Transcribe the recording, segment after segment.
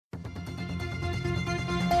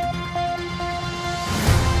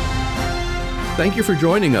Thank you for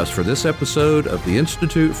joining us for this episode of the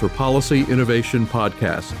Institute for Policy Innovation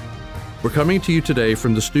podcast. We're coming to you today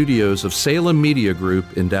from the studios of Salem Media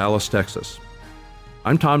Group in Dallas, Texas.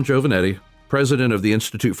 I'm Tom Giovanetti, president of the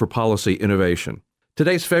Institute for Policy Innovation.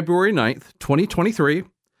 Today's February 9th, 2023,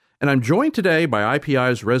 and I'm joined today by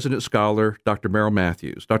IPI's resident scholar, Dr. Merrill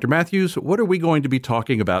Matthews. Dr. Matthews, what are we going to be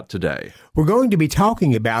talking about today? We're going to be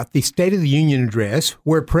talking about the State of the Union address,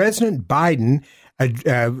 where President Biden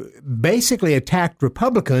basically attacked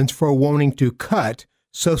Republicans for wanting to cut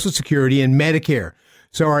Social Security and Medicare.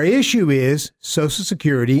 So our issue is Social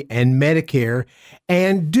Security and Medicare.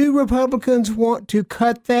 And do Republicans want to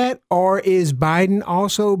cut that, or is Biden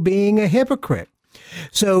also being a hypocrite?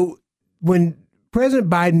 So when President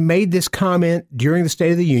Biden made this comment during the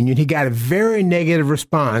State of the Union, he got a very negative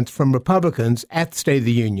response from Republicans at the State of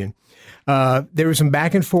the Union. There was some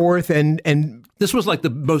back and forth, and this was like the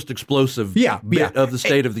most explosive bit of the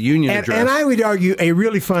State of the Union address. And I would argue a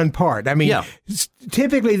really fun part. I mean,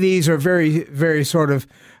 typically these are very, very sort of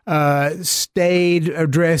staid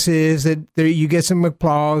addresses that you get some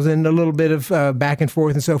applause and a little bit of back and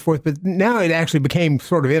forth and so forth. But now it actually became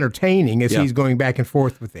sort of entertaining as he's going back and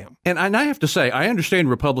forth with them. And I have to say, I understand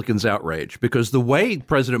Republicans' outrage because the way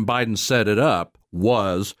President Biden set it up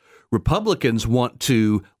was Republicans want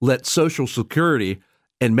to let Social Security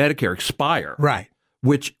and Medicare expire. Right.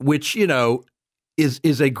 Which you know,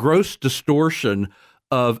 is a gross distortion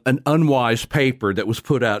of an unwise paper that was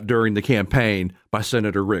put out during the campaign by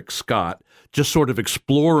Senator Rick Scott, just sort of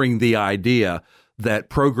exploring the idea that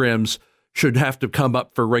programs should have to come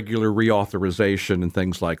up for regular reauthorization and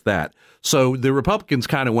things like that. So the Republicans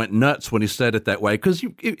kind of went nuts when he said it that way because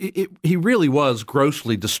he really was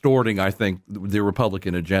grossly distorting, I think, the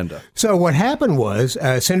Republican agenda. So what happened was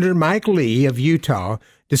Senator Mike Lee of Utah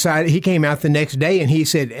decided, he came out the next day and he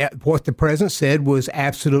said what the president said was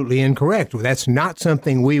absolutely incorrect. Well, that's not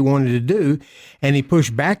something we wanted to do. And he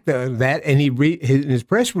pushed back that, and in his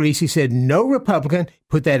press release, he said, no Republican,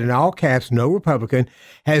 put that in all caps, no Republican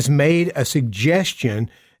has made a suggestion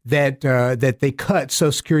that they cut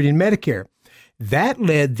Social Security and Medicare. That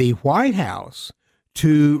led the White House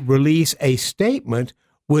to release a statement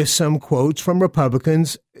with some quotes from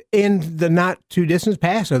Republicans in the not too distant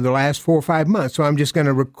past of the last 4 or 5 months. So I'm just going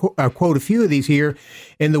to quote a few of these here.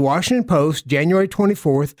 In the Washington Post, January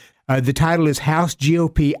 24th, the title is House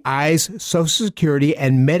GOP Eyes Social Security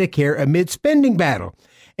and Medicare Amid Spending Battle.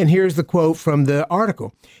 And here's the quote from the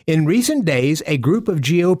article. In recent days, a group of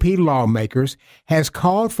GOP lawmakers has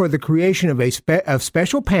called for the creation of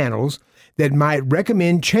special panels that might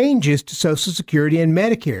recommend changes to Social Security and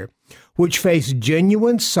Medicare, which face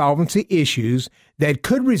genuine solvency issues that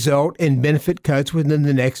could result in benefit cuts within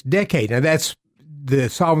the next decade. Now, that's the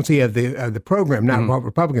solvency of the program, not what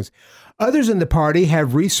Republicans. Others in the party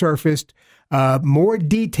have resurfaced more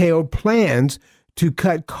detailed plans to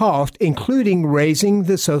cut costs, including raising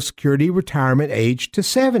the Social Security retirement age to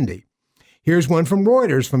 70. Here's one from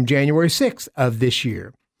Reuters from January 6th of this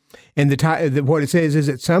year. And what it says is,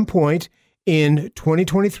 at some point in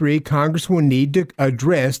 2023, Congress will need to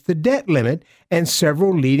address the debt limit, and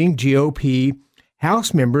several leading GOP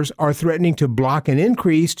House members are threatening to block an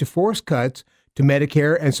increase to force cuts to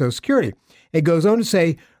Medicare and Social Security. It goes on to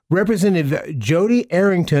say, Representative Jody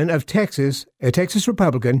Arrington of Texas, a Texas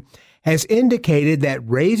Republican, has indicated that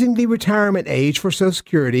raising the retirement age for Social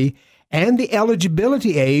Security and the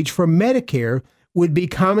eligibility age for Medicare would be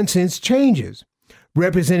common sense changes.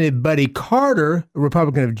 Representative Buddy Carter, a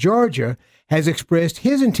Republican of Georgia, has expressed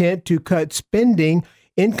his intent to cut spending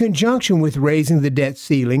in conjunction with raising the debt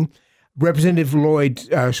ceiling. Representative Lloyd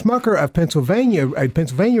Schmucker of Pennsylvania, a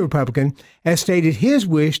Pennsylvania Republican, has stated his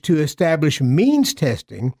wish to establish means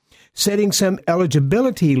testing, setting some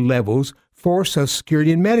eligibility levels for Social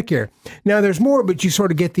Security and Medicare. Now, there's more, but you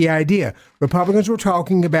sort of get the idea. Republicans were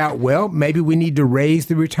talking about, well, maybe we need to raise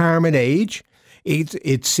the retirement age.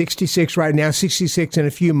 It's 66 right now, 66 in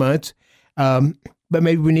a few months. But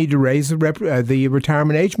maybe we need to raise the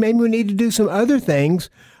retirement age. Maybe we need to do some other things,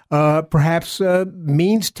 perhaps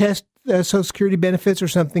means test Social Security benefits or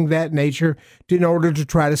something of that nature in order to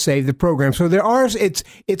try to save the program. So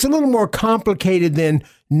it's a little more complicated than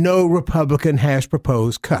no Republican has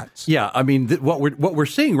proposed cuts. Yeah, I mean, what we're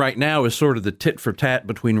seeing right now is sort of the tit for tat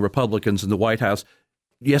between Republicans and the White House.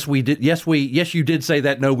 Yes, we did. Yes, you did say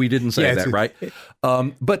that. No, we didn't say that, right?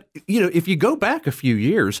 But, you know, if you go back a few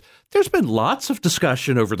years, there's been lots of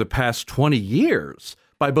discussion over the past 20 years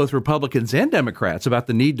by both Republicans and Democrats about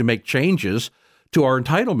the need to make changes to our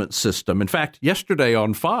entitlement system. In fact, yesterday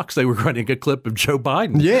on Fox, they were running a clip of Joe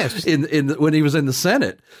Biden Yes. when he was in the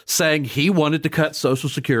Senate saying he wanted to cut Social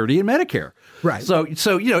Security and Medicare. Right. So it's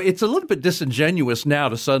a little bit disingenuous now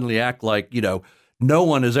to suddenly act like, no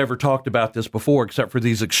one has ever talked about this before except for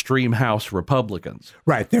these extreme House Republicans.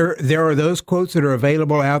 Right. There are those quotes that are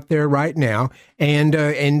available out there right now. And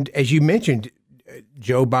as you mentioned,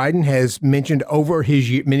 Joe Biden has mentioned over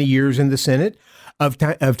his many years in the Senate of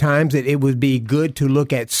times that it would be good to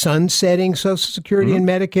look at sunsetting Social Security and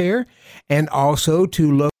Medicare, and also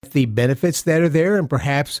to look at the benefits that are there and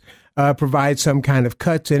perhaps provide some kind of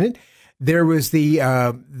cuts in it. There was the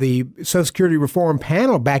Social Security Reform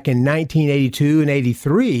Panel back in 1982 and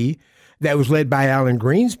 83 that was led by Alan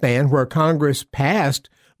Greenspan, where Congress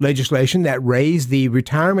passed legislation that raised the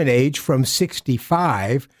retirement age from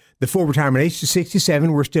 65, the full retirement age, to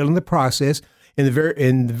 67. We're still in the process.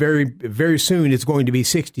 Very soon it's going to be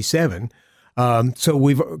 67.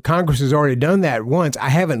 So Congress has already done that once. I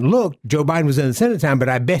haven't looked. Joe Biden was in the Senate time, but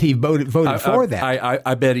I bet he voted for that.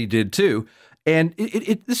 I bet he did too. And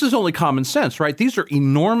this is only common sense, right? These are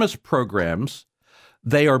enormous programs.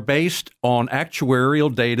 They are based on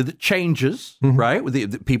actuarial data that changes, right?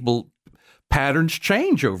 The patterns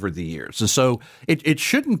change over the years. And so it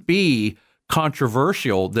shouldn't be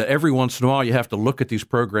controversial that every once in a while you have to look at these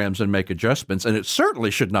programs and make adjustments. And it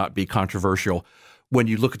certainly should not be controversial when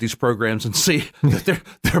you look at these programs and see that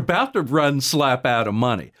they're about to run slap out of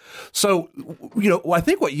money. So, I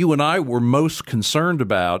think what you and I were most concerned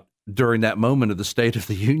about during that moment of the State of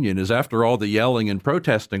the Union is after all the yelling and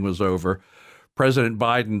protesting was over, President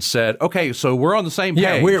Biden said, okay, so we're on the same page.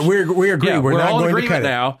 Yeah, we agree. Yeah, we're not all in going to agreement cut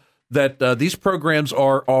now that these programs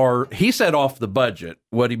are, he said, off the budget.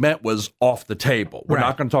 What he meant was off the table. We're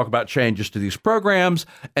not going to talk about changes to these programs.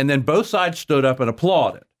 And then both sides stood up and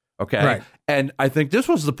applauded. Okay. Right. And I think this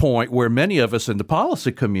was the point where many of us in the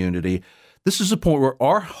policy community, this is the point where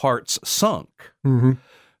our hearts sunk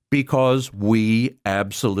because we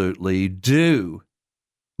absolutely do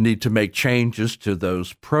need to make changes to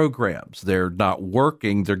those programs. They're not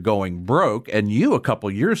working. They're going broke. And you, a couple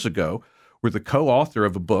years ago, were the co-author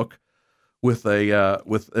of a book with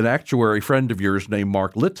an actuary friend of yours named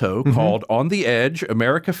Mark Litto called "On the Edge: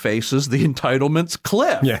 America Faces the Entitlements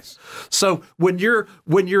Cliff." Yes. So when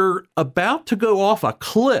you're about to go off a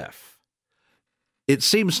cliff, it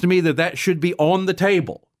seems to me that should be on the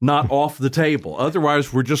table, not off the table.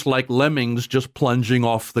 Otherwise, we're just like lemmings just plunging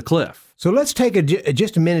off the cliff. So let's take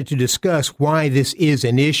just a minute to discuss why this is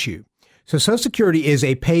an issue. So Social Security is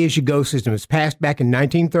a pay-as-you-go system. It's passed back in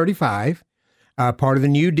 1935. Part of the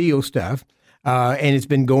New Deal stuff, and it's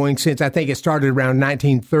been going since, I think it started around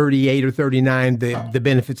 1938 or 39, the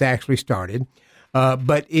benefits actually started.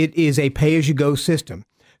 But it is a pay-as-you-go system.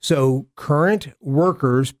 So current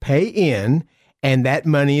workers pay in, and that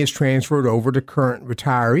money is transferred over to current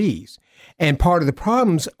retirees. And part of the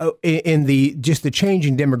problems in the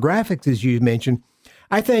changing demographics, as you mentioned,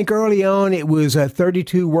 I think early on it was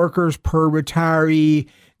 32 workers per retiree.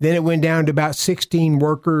 Then it went down to about 16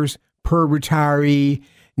 workers per retiree.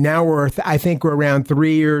 Now I think we're around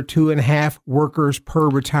 3 or 2.5 workers per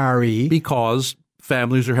retiree. Because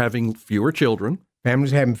families are having fewer children.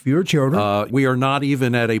 Families having fewer children. We are not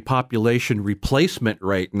even at a population replacement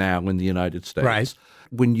rate now in the United States. Right.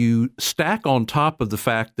 When you stack on top of the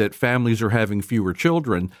fact that families are having fewer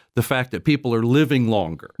children, the fact that people are living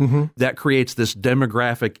longer, that creates this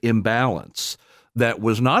demographic imbalance that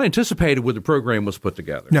was not anticipated when the program was put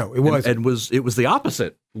together. No, it wasn't. And it was the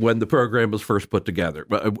opposite when the program was first put together.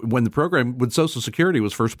 When Social Security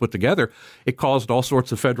was first put together, it caused all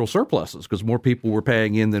sorts of federal surpluses because more people were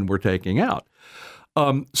paying in than were taking out.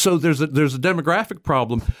 So there's a demographic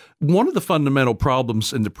problem. One of the fundamental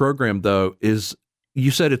problems in the program, though, is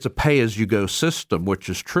you said it's a pay-as-you-go system, which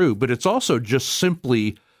is true, but it's also just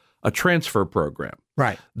simply a transfer program.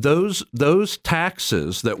 Right. Those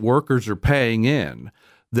taxes that workers are paying in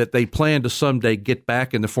that they plan to someday get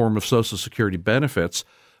back in the form of Social Security benefits,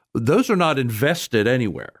 those are not invested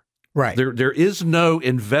anywhere. Right. There is no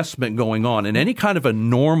investment going on in any kind of a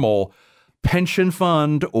normal pension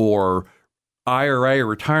fund or IRA or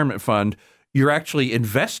retirement fund. You're actually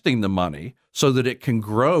investing the money so that it can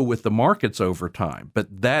grow with the markets over time.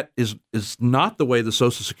 But that is not the way the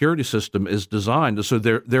Social Security system is designed. So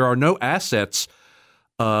there are no assets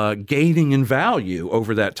gaining in value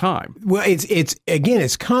over that time. Well,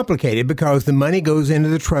 it's complicated because the money goes into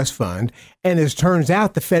the trust fund, and as it turns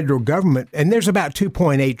out, the federal government, and there's about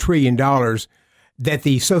 $2.8 trillion that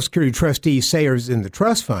the Social Security trustees say is in the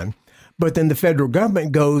trust fund, but then the federal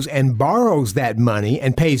government goes and borrows that money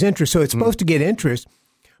and pays interest. So it's supposed to get interest,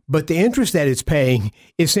 but the interest that it's paying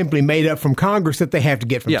is simply made up from Congress that they have to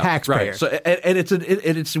get from taxpayers. Right. So, and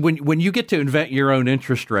it's when you get to invent your own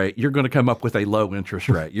interest rate, you're going to come up with a low interest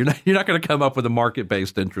rate. You're not going to come up with a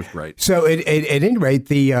market-based interest rate. So at any rate,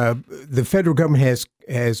 the federal government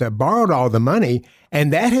has borrowed all the money,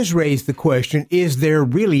 and that has raised the question: is there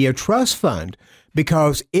really a trust fund?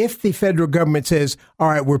 Because if the federal government says, "All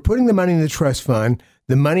right, we're putting the money in the trust fund,"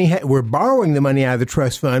 we're borrowing the money out of the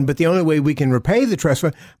trust fund, but the only way we can repay the trust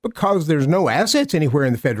fund, because there's no assets anywhere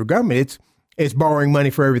in the federal government, it's borrowing money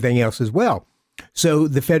for everything else as well. So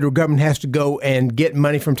the federal government has to go and get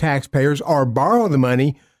money from taxpayers or borrow the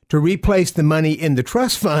money to replace the money in the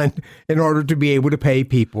trust fund in order to be able to pay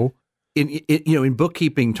people. In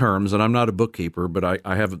bookkeeping terms, and I'm not a bookkeeper, but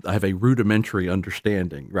I have a rudimentary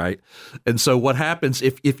understanding, right? And so what happens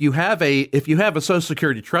if you have a Social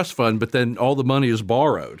Security trust fund, but then all the money is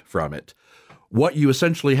borrowed from it, what you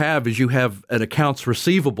essentially have is you have an accounts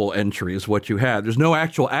receivable entry is what you have. There's no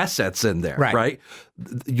actual assets in there, right?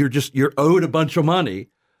 You're owed a bunch of money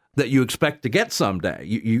that you expect to get someday.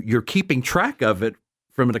 You're keeping track of it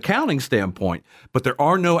from an accounting standpoint, but there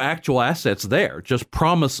are no actual assets there, just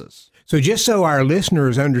promises. So just so our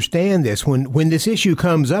listeners understand this, when this issue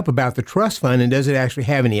comes up about the trust fund and does it actually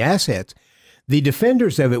have any assets, the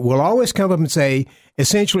defenders of it will always come up and say,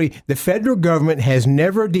 essentially, the federal government has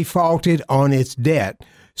never defaulted on its debt.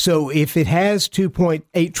 So if it has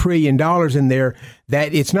 $2.8 trillion in there,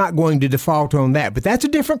 that it's not going to default on that. But that's a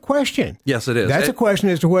different question. Yes, it is. That's a question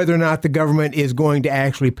as to whether or not the government is going to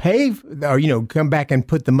actually pay or, come back and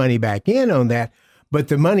put the money back in on that. But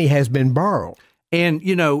the money has been borrowed. And,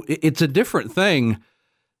 it's a different thing.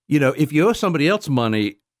 If you owe somebody else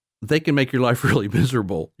money, they can make your life really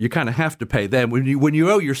miserable. You kind of have to pay them. When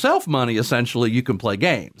you owe yourself money, essentially, you can play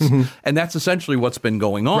games. Mm-hmm. And that's essentially what's been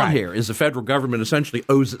going on here, is the federal government essentially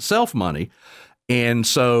owes itself money. And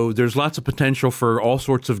so there's lots of potential for all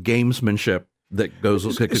sorts of gamesmanship that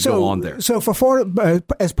could go on there. So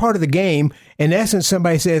as part of the game, in essence,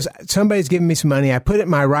 somebody says, somebody's giving me some money. I put it in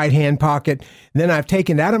my right-hand pocket. Then I've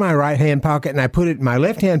taken it out of my right-hand pocket and I put it in my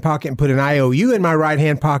left-hand pocket and put an IOU in my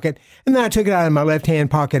right-hand pocket. And then I took it out of my left-hand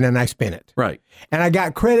pocket and I spent it. Right. And I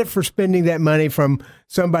got credit for spending that money from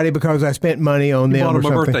somebody because I spent money on them or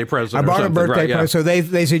something. I bought them a birthday present. I bought a birthday present. So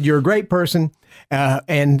they said, you're a great person. But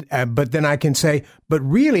then I can say, but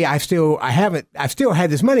really, I still had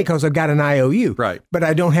this money because I've got an IOU. Right. But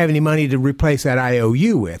I don't have any money to replace that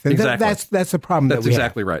IOU with. And exactly. That's the problem that we have. That's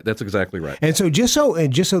exactly right. That's exactly right. And so just so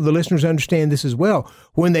the listeners understand this as well,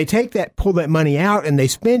 when they pull that money out and they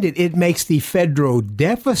spend it, it makes the federal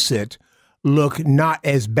deficit look not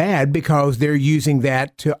as bad because they're using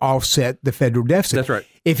that to offset the federal deficit. That's right.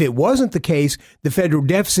 If it wasn't the case, the federal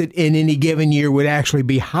deficit in any given year would actually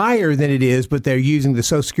be higher than it is, but they're using the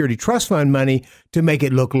Social Security Trust Fund money to make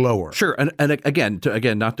it look lower. Sure. And again,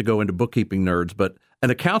 not to go into bookkeeping nerds, but an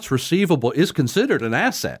accounts receivable is considered an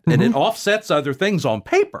asset, and it offsets other things on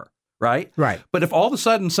paper, right? Right. But if all of a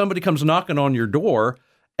sudden somebody comes knocking on your door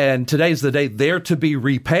and today's the day they're to be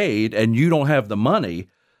repaid and you don't have the money,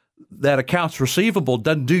 that accounts receivable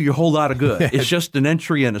doesn't do you a whole lot of good. It's just an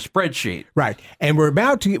entry in a spreadsheet. Right. And we're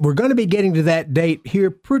going to be getting to that date here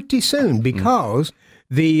pretty soon because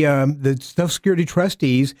the Social Security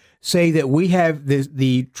trustees say that we have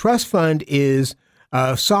the trust fund is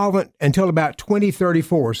solvent until about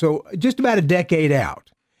 2034. So just about a decade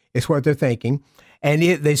out is what they're thinking. And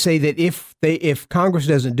they say that if Congress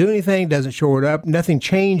doesn't do anything, doesn't shore it up, nothing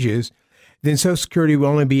changes, then Social Security will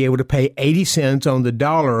only be able to pay 80 cents on the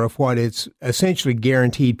dollar of what it's essentially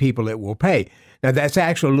guaranteed people it will pay. Now, that's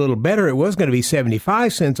actually a little better. It was going to be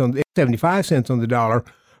 75 cents on the dollar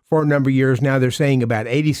for a number of years. Now they're saying about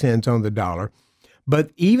 80 cents on the dollar. But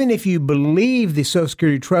even if you believe the Social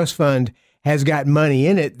Security Trust Fund has got money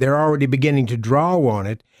in it, they're already beginning to draw on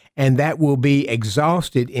it, and that will be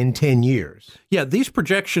exhausted in 10 years. Yeah, these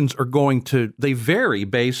projections they vary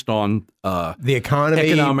based on the economy,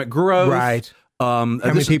 economic growth. Right. How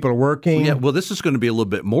many people are working. Yeah, well, this is going to be a little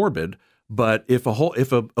bit morbid, but if a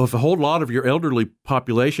whole lot of your elderly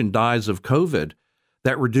population dies of COVID,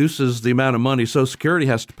 that reduces the amount of money Social Security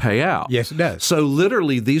has to pay out. Yes, it does. So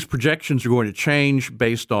literally, these projections are going to change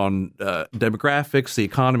based on demographics, the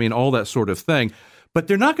economy, and all that sort of thing. But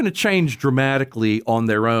they're not going to change dramatically on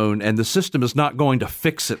their own, and the system is not going to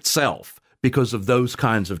fix itself because of those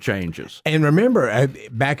kinds of changes. And remember,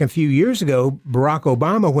 back a few years ago, Barack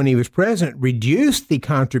Obama, when he was president, reduced the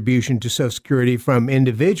contribution to Social Security from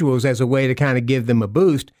individuals as a way to kind of give them a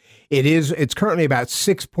boost. It's currently about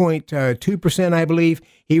 6.2%, I believe.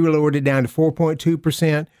 He lowered it down to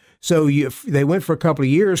 4.2%. So they went for a couple of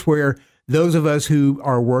years where those of us who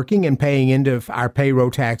are working and paying into our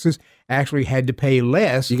payroll taxes actually had to pay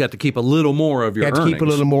less. You got to keep a little more of your earnings. Got to keep a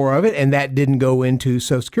little more of it, and that didn't go into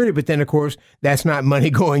Social Security. But then, of course, that's not money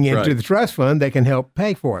going into the trust fund that can help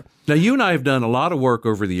pay for it. Now, you and I have done a lot of work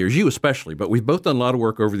over the years, you especially, but we've both done a lot of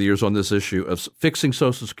work over the years on this issue of fixing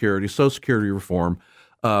Social Security reform.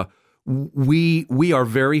 We are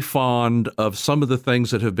very fond of some of the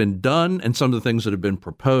things that have been done and some of the things that have been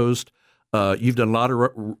proposed. You've done a lot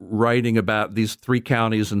of writing about these 3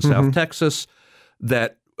 counties in South Texas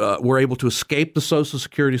that were able to escape the Social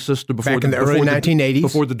Security system back in the early 1980s,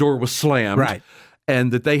 before the door was slammed, right?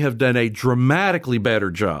 And that they have done a dramatically better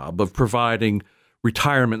job of providing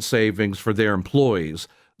retirement savings for their employees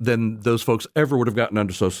than those folks ever would have gotten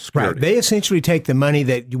under Social Security. Right. They essentially take the money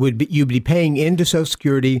that you'd be paying into Social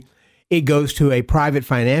Security. It goes to a private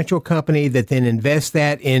financial company that then invests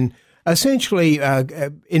that in essentially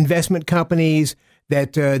investment companies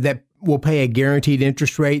that will pay a guaranteed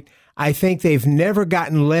interest rate. I think they've never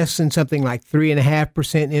gotten less than something like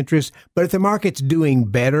 3.5% interest. But if the market's doing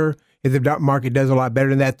better, if the market does a lot better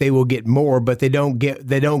than that, they will get more. But they don't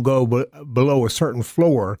go below a certain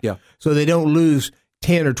floor. Yeah. So they don't lose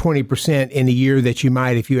 10 or 20% in a year that you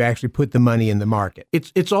might if you actually put the money in the market.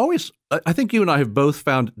 It's always, I think you and I have both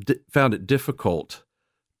found it difficult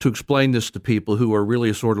to explain this to people who are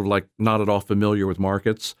really sort of like not at all familiar with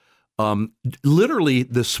markets. Literally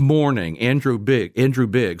this morning, Andrew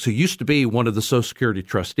Biggs, who used to be one of the Social Security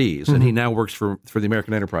trustees, and he now works for the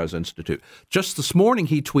American Enterprise Institute, just this morning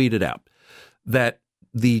he tweeted out that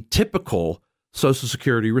the typical Social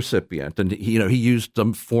Security recipient, and he used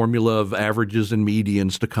some formula of averages and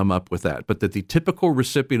medians to come up with that, but that the typical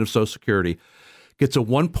recipient of Social Security gets a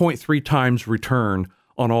 1.3 times return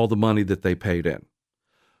on all the money that they paid in.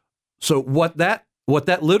 So what that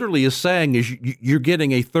literally is saying is you're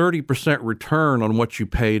getting a 30% return on what you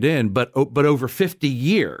paid in, but over 50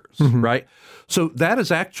 years, right? So that is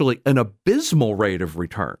actually an abysmal rate of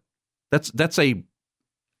return. That's a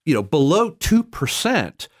below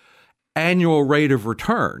 2% annual rate of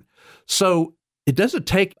return. So it doesn't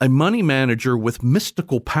take a money manager with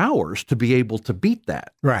mystical powers to be able to beat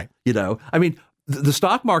that. Right. I mean, the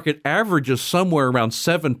stock market averages somewhere around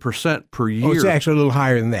 7% per year. Oh, it's actually a little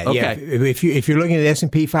higher than that. Okay. Yeah. If you're looking at the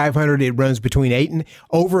S&P 500, it runs between 8 and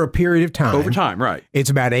over a period of time. Over time, right. It's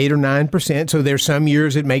about 8 or 9%. So there's some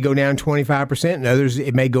years it may go down 25%, and others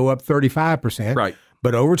it may go up 35%. Right.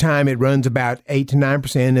 But over time, it runs about 8 to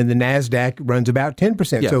 9%, and the NASDAQ runs about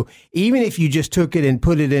 10%. Yeah. So even if you just took it and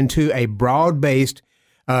put it into a broad-based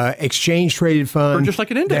exchange-traded fund. Or just like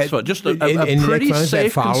an index fund, just a pretty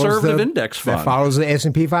safe, conservative index fund. That follows the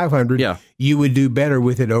S&P 500, you would do better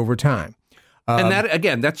with it over time. And that,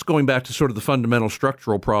 again, that's going back to sort of the fundamental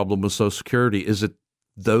structural problem with Social Security, is that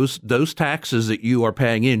those taxes that you are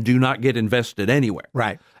paying in do not get invested anywhere.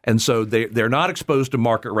 Right. And so they're not exposed to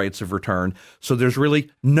market rates of return. So there's really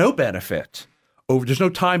no benefit. There's no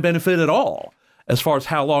time benefit at all as far as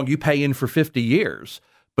how long you pay in for 50 years.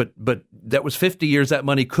 But that was 50 years that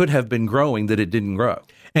money could have been growing that it didn't grow.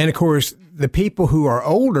 And, of course, the people who are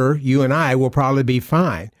older, you and I, will probably be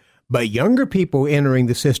fine. But younger people entering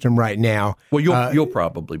the system right now... Well, you'll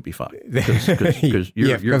probably be fine. Because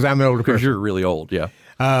I'm an older person. Because you're really old, yeah.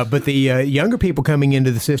 But the younger people coming into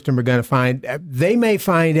the system are going to they may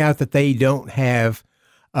find out that they don't have...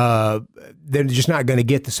 they're just not going to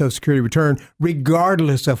get the Social Security return,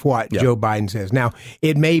 regardless of what Joe Biden says. Now,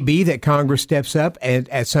 it may be that Congress steps up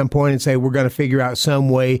at some point and say, we're going to figure out some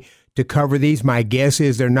way to cover these. My guess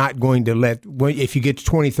is they're not going to if you get to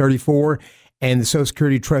 2034 and the Social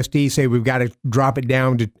Security trustees say we've got to drop it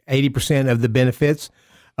down to 80% of the benefits,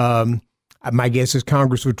 my guess is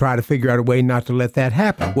Congress would try to figure out a way not to let that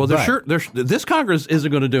happen. Well, this Congress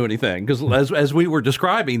isn't going to do anything because, as we were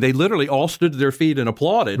describing, they literally all stood to their feet and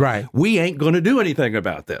applauded. Right. We ain't going to do anything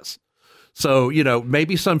about this. So,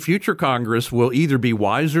 maybe some future Congress will either be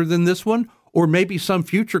wiser than this one, or maybe some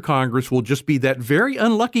future Congress will just be that very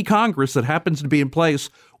unlucky Congress that happens to be in place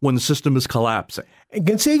when the system is collapsing.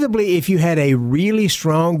 Conceivably, if you had a really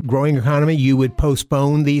strong growing economy, you would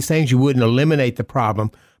postpone these things. You wouldn't eliminate the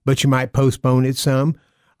problem, but you might postpone it some.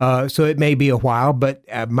 So it may be a while, but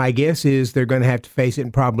my guess is they're going to have to face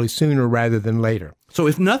it probably sooner rather than later. So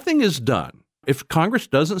if nothing is done, if Congress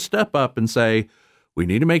doesn't step up and say, we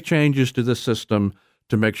need to make changes to this system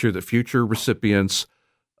to make sure that future recipients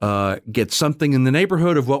get something in the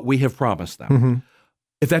neighborhood of what we have promised them.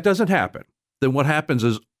 If that doesn't happen, then what happens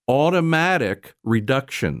is automatic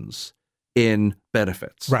reductions in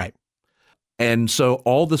benefits. Right. And so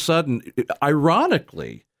all of a sudden,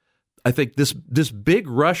 ironically, I think this big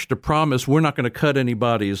rush to promise we're not going to cut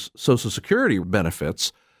anybody's Social Security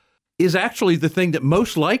benefits is actually the thing that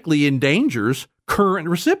most likely endangers current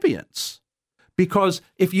recipients. Because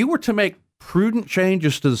if you were to make prudent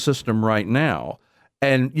changes to the system right now,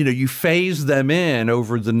 and you phase them in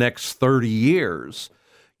over the next 30 years,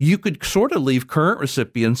 you could sort of leave current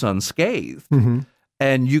recipients unscathed. Mm-hmm.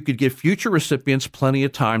 And you could give future recipients plenty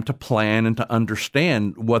of time to plan and to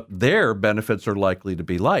understand what their benefits are likely to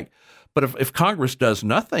be like. But if Congress does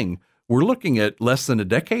nothing, we're looking at less than a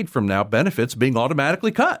decade from now, benefits being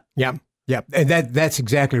automatically cut. Yeah, and that's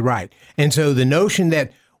exactly right. And so the notion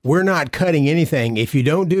that we're not cutting anything, if you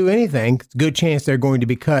don't do anything, it's a good chance they're going to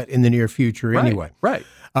be cut in the near future anyway. Right.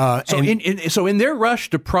 So in their rush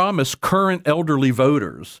to promise current elderly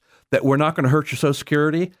voters that we're not going to hurt your Social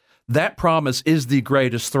Security, that promise is the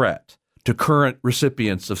greatest threat to current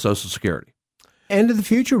recipients of Social Security. And to the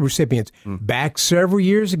future recipients. Back several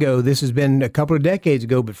years ago, this has been a couple of decades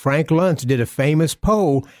ago, but Frank Luntz did a famous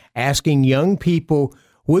poll asking young people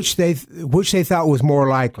which they thought was more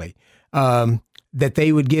likely, that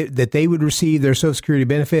they would receive their Social Security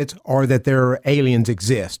benefits or that their aliens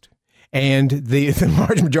exist. And the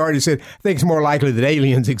large majority said, I think it's more likely that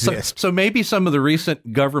aliens exist. So maybe some of the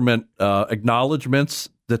recent government acknowledgments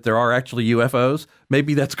that there are actually UFOs,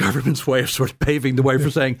 maybe that's government's way of sort of paving the way for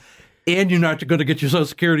saying, and you're not going to get your Social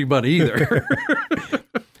Security money either.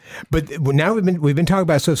 But now we've been talking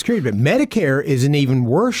about Social Security, but Medicare is in even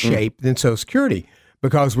worse shape than Social Security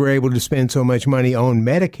because we're able to spend so much money on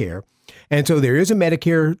Medicare. And so there is a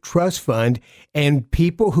Medicare trust fund, and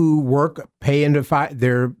people who work pay into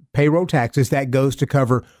their payroll taxes. That goes to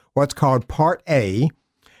cover what's called Part A,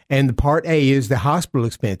 and the Part A is the hospital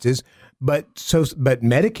expenses. But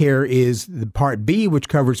Medicare is the Part B, which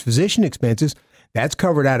covers physician expenses. That's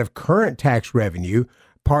covered out of current tax revenue.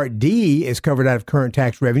 Part D is covered out of current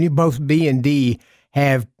tax revenue. Both B and D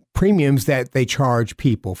have premiums that they charge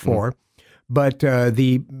people for. But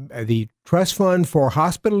the trust fund for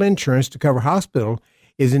hospital insurance to cover hospital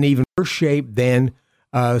is in even worse shape than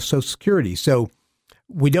Social Security. So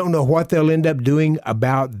we don't know what they'll end up doing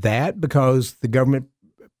about that because the government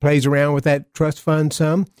plays around with that trust fund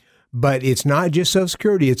some. But it's not just Social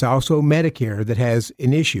Security, it's also Medicare that has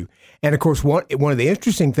an issue. And, of course, one of the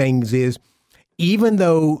interesting things is even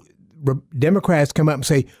though Democrats come up and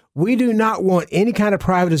say, we do not want any kind of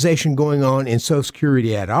privatization going on in Social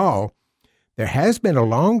Security at all, there has been a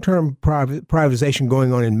long-term privatization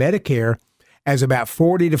going on in Medicare as about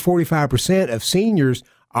 40 to 45% of seniors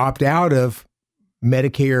opt out of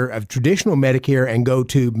Medicare, of traditional Medicare, and go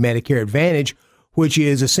to Medicare Advantage, which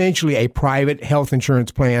is essentially a private health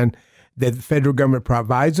insurance plan that the federal government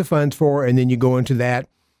provides the funds for, and then you go into that,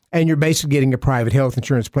 and you're basically getting a private health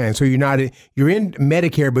insurance plan. So you're in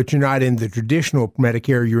Medicare, but you're not in the traditional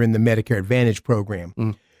Medicare. You're in the Medicare Advantage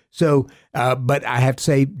program. So, but I have to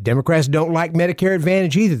say, Democrats don't like Medicare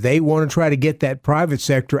Advantage either. They want to try to get that private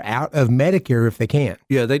sector out of Medicare if they can.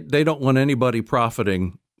 Yeah, they don't want anybody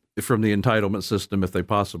profiting from the entitlement system if they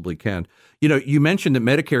possibly can. You mentioned that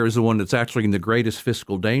Medicare is the one that's actually in the greatest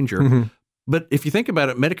fiscal danger. Mm-hmm. But if you think about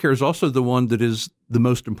it, Medicare is also the one that is the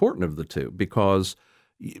most important of the two because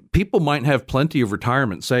people might have plenty of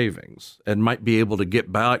retirement savings and might be able to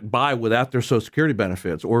get by without their Social Security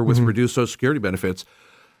benefits or with reduced Social Security benefits.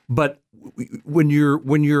 But when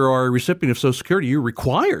you're a recipient of Social Security, you're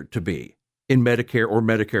required to be in Medicare or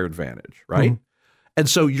Medicare Advantage, right? Mm-hmm. And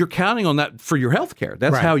so you're counting on that for your health care.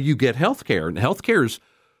 That's how you get health care. And health care is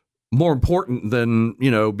more important than,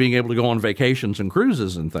 being able to go on vacations and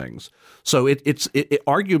cruises and things. So it's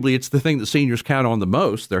arguably it's the thing that seniors count on the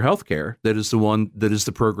most, their health care, that is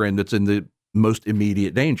the program that's in the most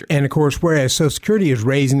immediate danger. And of course, whereas Social Security is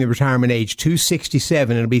raising the retirement age to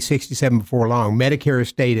 67, it'll be 67 before long. Medicare has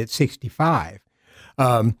stayed at 65.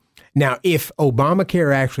 Now, if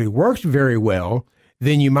Obamacare actually worked very well,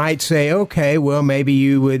 then you might say, okay, well, maybe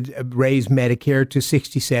you would raise Medicare to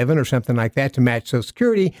 67 or something like that to match Social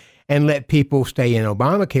Security and let people stay in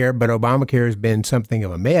Obamacare. But Obamacare has been something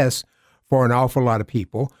of a mess for an awful lot of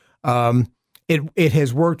people. It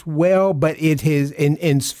has worked well, but it has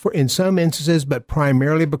in some instances, but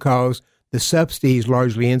primarily because the subsidies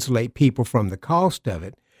largely insulate people from the cost of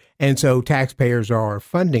it, and so taxpayers are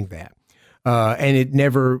funding that. And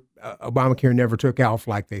Obamacare never took off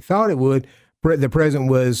like they thought it would. The president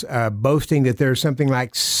was boasting that there's something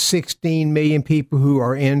like 16 million people who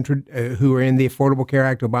are in the Affordable Care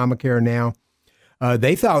Act, Obamacare now.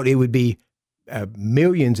 They thought it would be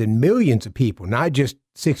millions and millions of people, not just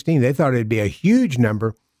 16. They thought it'd be a huge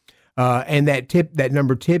number, and that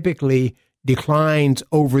number typically declines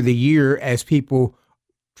over the year as people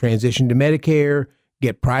transition to Medicare,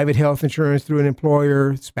 get private health insurance through an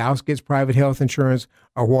employer, spouse gets private health insurance,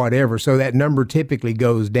 or whatever. So that number typically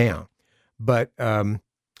goes down. But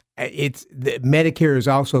Medicare is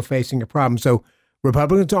also facing a problem. So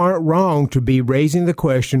Republicans aren't wrong to be raising the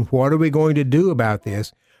question, what are we going to do about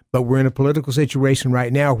this? But we're in a political situation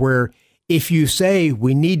right now where if you say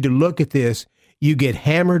we need to look at this, you get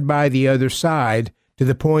hammered by the other side to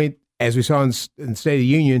the point, as we saw in the State of the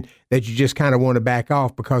Union, that you just kind of want to back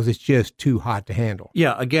off because it's just too hot to handle.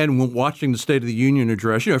 Yeah, again, when watching the State of the Union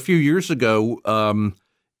address, a few years ago,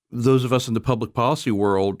 those of us in the public policy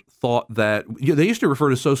world thought that they used to refer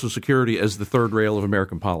to Social Security as the third rail of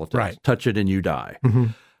American politics. Right. Touch it and you die. Mm-hmm.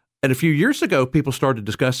 And a few years ago, people started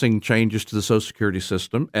discussing changes to the Social Security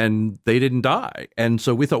system, and they didn't die. And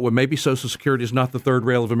so we thought, well, maybe Social Security is not the third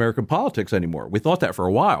rail of American politics anymore. We thought that for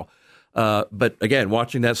a while. But again,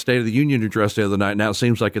 watching that State of the Union address the other night, now it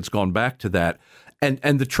seems like it's gone back to that.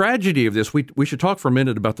 And the tragedy of this, we should talk for a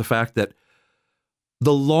minute about the fact that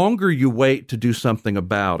the longer you wait to do something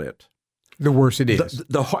about it, the worse it is.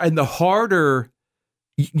 And the harder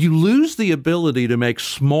you lose the ability to make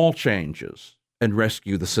small changes and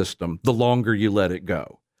rescue the system, the longer you let it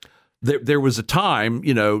go. There was a time,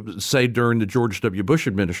 say during the George W. Bush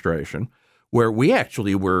administration, where we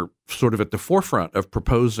actually were sort of at the forefront of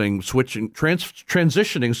proposing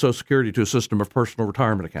transitioning Social Security to a system of personal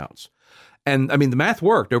retirement accounts. And I mean, the math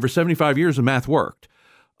worked. Over 75 years, the math worked.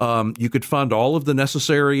 You could fund all of the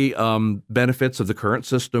necessary benefits of the current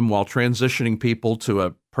system while transitioning people to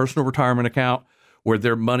a personal retirement account where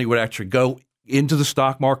their money would actually go into the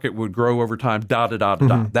stock market, would grow over time,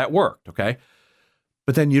 That worked, okay?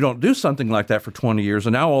 But then you don't do something like that for 20 years,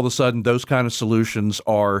 and now all of a sudden those kind of solutions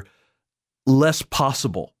are less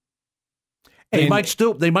possible. They might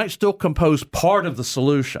still compose part of the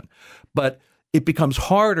solution, but it becomes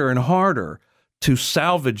harder and harder to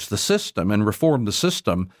salvage the system and reform the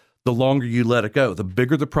system the longer you let it go. The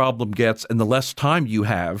bigger the problem gets and the less time you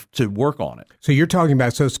have to work on it. So you're talking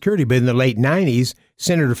about Social Security, but in the late 90s,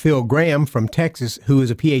 Senator Phil Gramm from Texas, who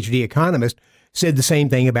is a PhD economist, said the same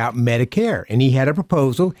thing about Medicare. And he had a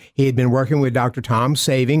proposal. He had been working with Dr. Tom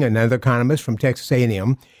Saving, another economist from Texas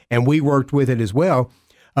A&M, and we worked with it as well.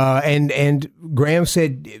 And Gramm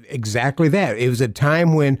said exactly that. It was a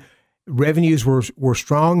time when revenues were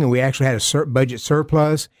strong and we actually had a budget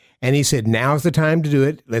surplus. And he said, now's the time to do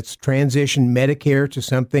it. Let's transition Medicare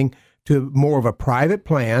to more of a private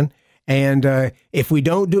plan. And if we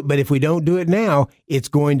don't do it now, it's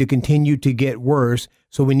going to continue to get worse.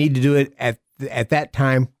 So we need to do it at that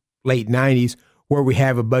time, late 90s, where we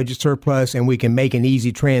have a budget surplus and we can make an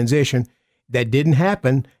easy transition. That didn't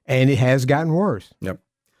happen, and it has gotten worse. Yep.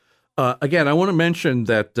 Again, I want to mention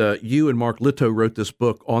that you and Mark Litto wrote this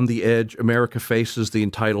book, On the Edge, America Faces the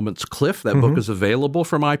Entitlements Cliff. That book is available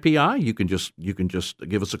from IPI. You can just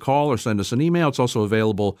give us a call or send us an email. It's also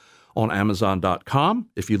available on Amazon.com.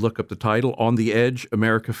 If you look up the title, On the Edge,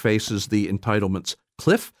 America Faces the Entitlements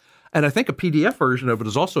Cliff. And I think a PDF version of it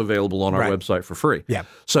is also available on our website for free. Yeah.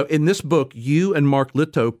 So in this book, you and Mark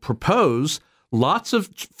Litto propose lots of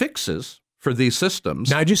fixes for these systems.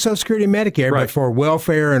 Not just Social Security and Medicare, but for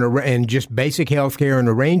welfare and just basic health care and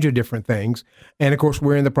a range of different things. And, of course,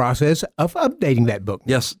 we're in the process of updating that book.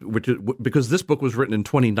 Yes, because this book was written in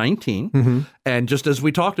 2019. And just as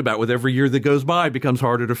we talked about, with every year that goes by, it becomes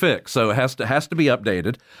harder to fix. So it has to be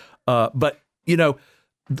updated. But,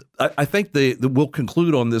 I think we'll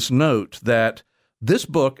conclude on this note that this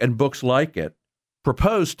book and books like it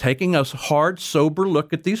propose taking a hard, sober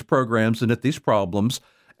look at these programs and at these problems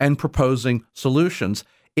and proposing solutions.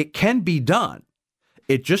 It can be done.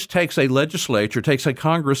 It just takes a legislature, takes a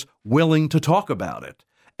Congress willing to talk about it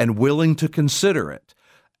and willing to consider it.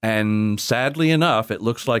 And sadly enough, it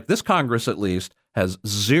looks like this Congress, at least, has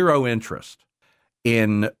zero interest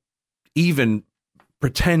in even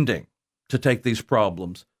pretending to take these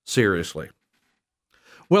problems seriously.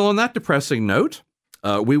 Well, on that depressing note,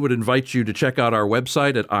 we would invite you to check out our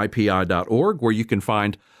website at ipi.org, where you can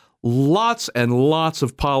find lots and lots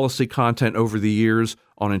of policy content over the years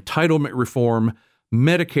on entitlement reform,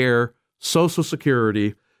 Medicare, Social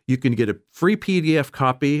Security. You can get a free PDF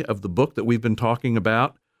copy of the book that we've been talking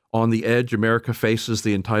about, On the Edge, America Faces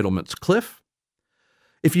the Entitlements Cliff.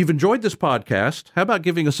 If you've enjoyed this podcast, how about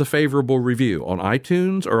giving us a favorable review on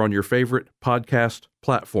iTunes or on your favorite podcast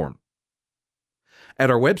platform?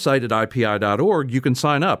 At our website at ipi.org, you can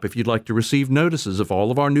sign up if you'd like to receive notices of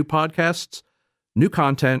all of our new podcasts, new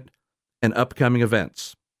content, and upcoming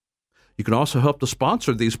events. You can also help to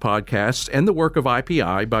sponsor these podcasts and the work of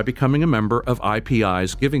IPI by becoming a member of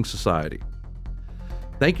IPI's Giving Society.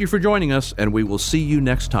 Thank you for joining us, and we will see you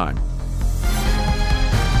next time.